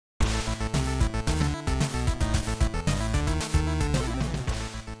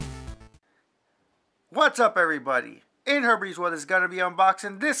What's up, everybody? In Herbie's World is going to be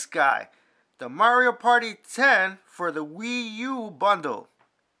unboxing this guy, the Mario Party 10 for the Wii U bundle.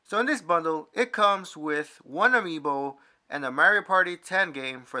 So in this bundle, it comes with one amiibo and the Mario Party 10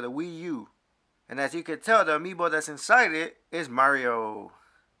 game for the Wii U. And as you can tell, the amiibo that's inside it is Mario.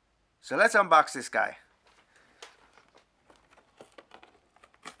 So let's unbox this guy.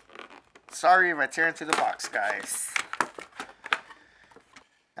 Sorry if I tear into the box, guys.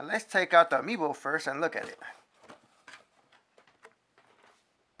 And let's take out the amiibo first and look at it.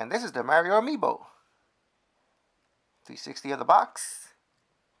 And this is the Mario amiibo. 360 of the box.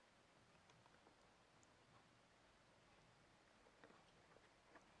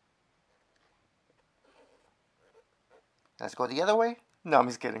 Let's go the other way. No, I'm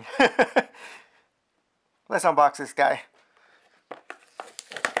just kidding. Let's unbox this guy.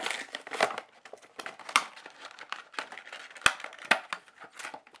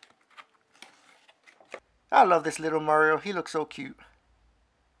 I love this little Mario. He looks so cute.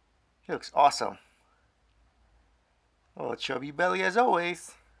 He looks awesome. Oh, chubby belly as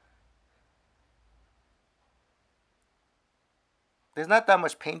always. There's not that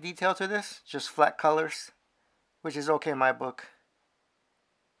much paint detail to this, just flat colors, which is okay in my book.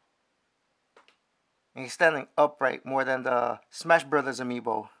 And he's standing upright more than the Smash Brothers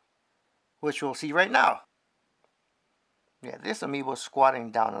amiibo, which we'll see right now. Yeah, this amiibo is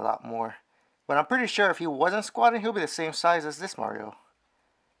squatting down a lot more. But I'm pretty sure if he wasn't squatting, he'll be the same size as this Mario.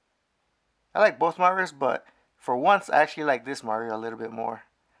 I like both Marios, but for once, I actually like this Mario a little bit more.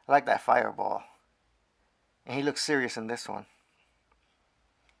 I like that fireball. And he looks serious in this one.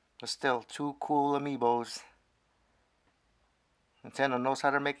 But still, two cool amiibos. Nintendo knows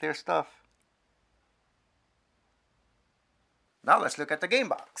how to make their stuff. Now let's look at the game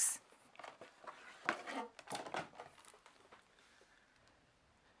box.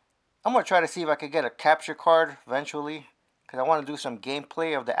 I'm going to try to see if I could get a capture card eventually, because I want to do some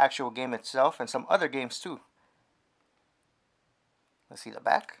gameplay of the actual game itself and some other games too. Let's see the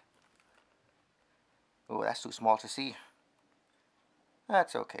back. Oh, that's too small to see.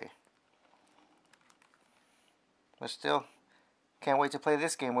 That's okay. But still, can't wait to play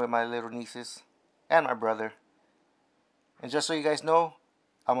this game with my little nieces and my brother. And just so you guys know,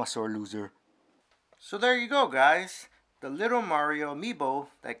 I'm a sore loser. So there you go, guys. The little Mario amiibo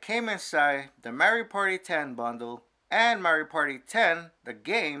that came inside the Mario Party 10 bundle and Mario Party 10, the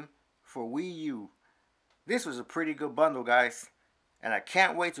game, for Wii U. This was a pretty good bundle, guys, and I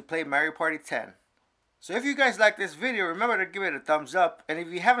can't wait to play Mario Party 10. So if you guys like this video, remember to give it a thumbs up, and if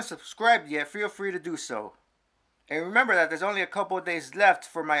you haven't subscribed yet, feel free to do so. And remember that there's only a couple of days left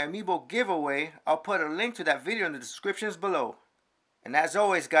for my amiibo giveaway. I'll put a link to that video in the descriptions below. And as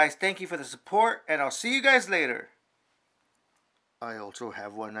always, guys, thank you for the support, and I'll see you guys later. I also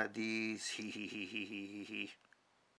have one of these. Hee hee hee hee hee hee.